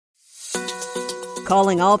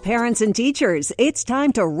Calling all parents and teachers, it's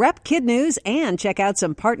time to rep Kid News and check out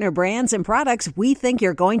some partner brands and products we think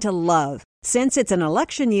you're going to love. Since it's an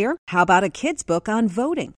election year, how about a kid's book on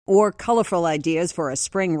voting? Or colorful ideas for a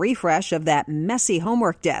spring refresh of that messy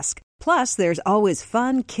homework desk? Plus, there's always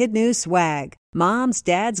fun Kid News swag. Moms,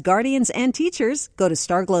 dads, guardians, and teachers, go to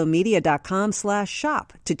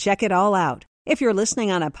starglowmedia.com/shop to check it all out. If you're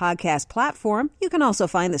listening on a podcast platform, you can also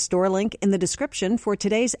find the store link in the description for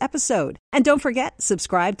today's episode. And don't forget,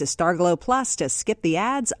 subscribe to Starglow Plus to skip the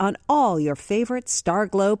ads on all your favorite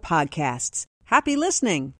Starglow podcasts. Happy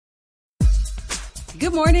listening!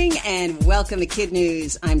 Good morning and welcome to Kid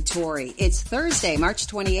News. I'm Tori. It's Thursday, March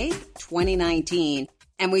 28th, 2019.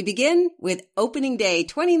 And we begin with opening day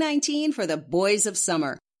 2019 for the Boys of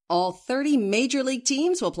Summer. All 30 major league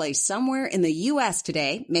teams will play somewhere in the U.S.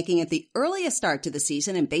 today, making it the earliest start to the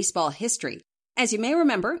season in baseball history. As you may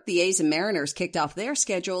remember, the A's and Mariners kicked off their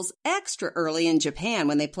schedules extra early in Japan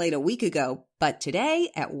when they played a week ago. But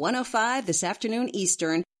today, at 1:05 this afternoon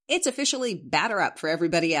Eastern, it's officially batter up for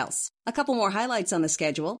everybody else. A couple more highlights on the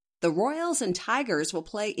schedule. The Royals and Tigers will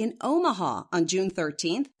play in Omaha on June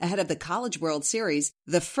 13th ahead of the College World Series,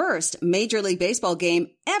 the first Major League Baseball game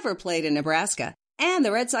ever played in Nebraska. And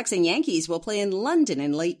the Red Sox and Yankees will play in London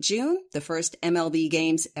in late June, the first MLB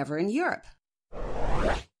games ever in Europe.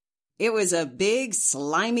 It was a big,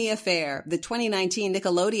 slimy affair. The 2019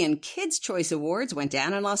 Nickelodeon Kids' Choice Awards went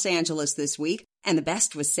down in Los Angeles this week, and the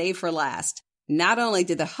best was saved for last. Not only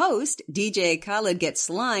did the host, DJ Khaled, get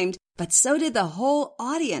slimed, but so did the whole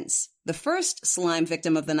audience. The first slime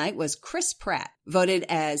victim of the night was Chris Pratt, voted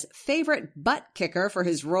as favorite butt kicker for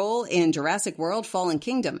his role in Jurassic World: Fallen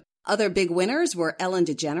Kingdom. Other big winners were Ellen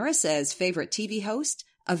DeGeneres as favorite TV host,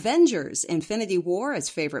 Avengers: Infinity War as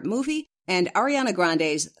favorite movie, and Ariana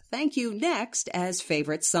Grande's Thank You Next as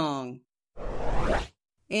favorite song.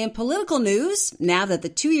 In political news, now that the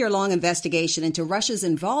 2-year-long investigation into Russia's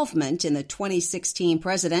involvement in the 2016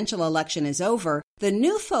 presidential election is over, the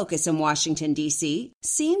new focus in Washington, D.C.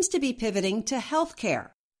 seems to be pivoting to health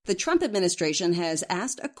care. The Trump administration has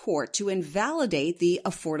asked a court to invalidate the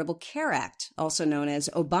Affordable Care Act, also known as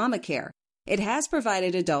Obamacare. It has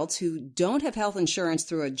provided adults who don't have health insurance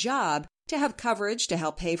through a job to have coverage to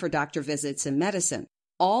help pay for doctor visits and medicine.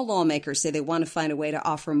 All lawmakers say they want to find a way to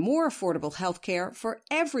offer more affordable health care for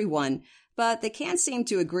everyone, but they can't seem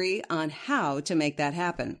to agree on how to make that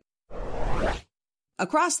happen.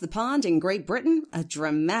 Across the pond in Great Britain, a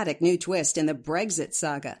dramatic new twist in the Brexit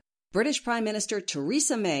saga. British Prime Minister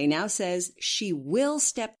Theresa May now says she will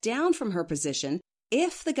step down from her position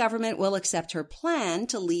if the government will accept her plan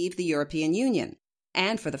to leave the European Union.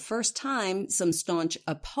 And for the first time, some staunch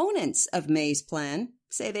opponents of May's plan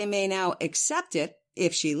say they may now accept it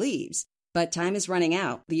if she leaves. But time is running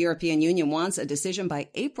out. The European Union wants a decision by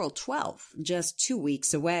April 12th, just 2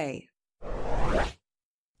 weeks away.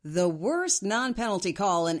 The worst non-penalty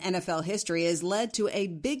call in NFL history has led to a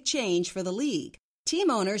big change for the league.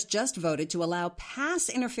 Team owners just voted to allow pass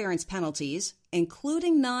interference penalties,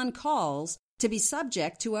 including non-calls, to be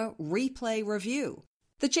subject to a replay review.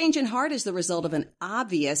 The change in heart is the result of an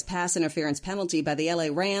obvious pass interference penalty by the LA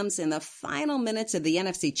Rams in the final minutes of the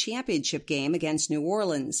NFC Championship game against New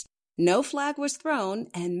Orleans. No flag was thrown,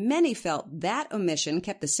 and many felt that omission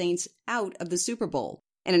kept the Saints out of the Super Bowl.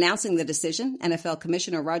 In announcing the decision, NFL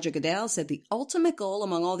Commissioner Roger Goodell said the ultimate goal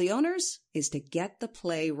among all the owners is to get the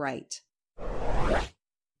play right.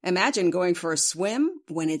 Imagine going for a swim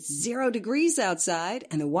when it's 0 degrees outside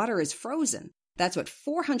and the water is frozen. That's what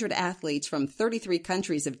 400 athletes from 33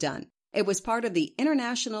 countries have done. It was part of the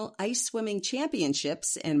International Ice Swimming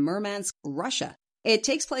Championships in Murmansk, Russia. It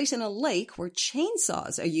takes place in a lake where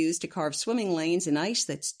chainsaws are used to carve swimming lanes in ice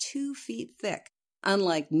that's 2 feet thick.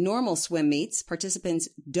 Unlike normal swim meets, participants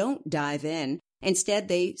don't dive in. Instead,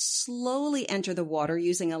 they slowly enter the water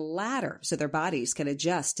using a ladder so their bodies can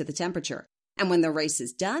adjust to the temperature. And when the race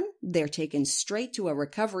is done, they're taken straight to a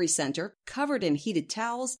recovery center, covered in heated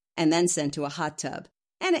towels, and then sent to a hot tub.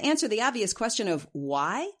 And to answer the obvious question of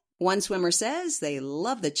why, one swimmer says they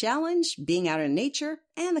love the challenge, being out in nature,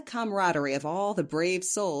 and the camaraderie of all the brave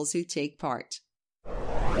souls who take part.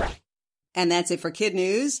 And that's it for Kid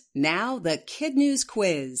News. Now, the Kid News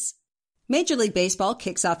quiz. Major League Baseball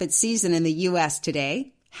kicks off its season in the U.S.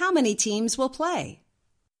 today. How many teams will play?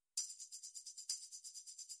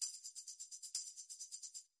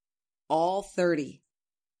 All 30.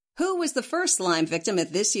 Who was the first slime victim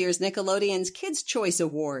at this year's Nickelodeon's Kids' Choice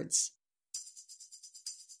Awards?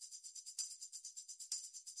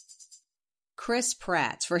 Chris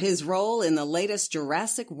Pratt for his role in the latest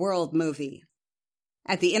Jurassic World movie.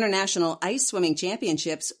 At the International Ice Swimming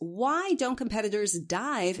Championships, why don't competitors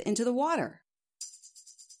dive into the water?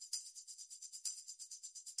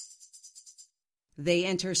 They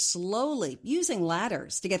enter slowly, using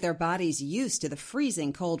ladders to get their bodies used to the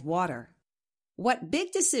freezing cold water. What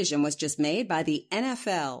big decision was just made by the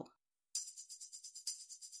NFL?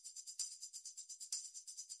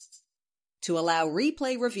 To allow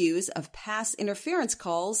replay reviews of pass interference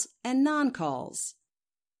calls and non-calls.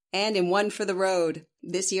 And in one for the road,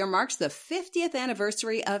 this year marks the 50th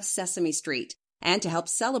anniversary of Sesame Street. And to help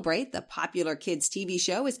celebrate, the popular kids' TV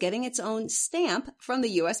show is getting its own stamp from the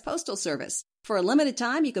U.S. Postal Service. For a limited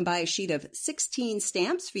time, you can buy a sheet of 16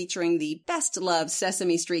 stamps featuring the best-loved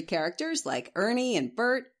Sesame Street characters like Ernie and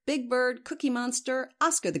Bert, Big Bird, Cookie Monster,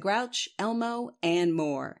 Oscar the Grouch, Elmo, and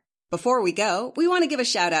more. Before we go, we want to give a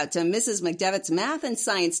shout-out to Mrs. McDevitt's math and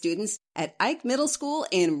science students at Ike Middle School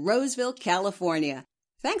in Roseville, California.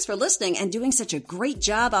 Thanks for listening and doing such a great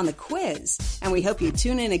job on the quiz. And we hope you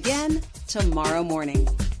tune in again tomorrow morning.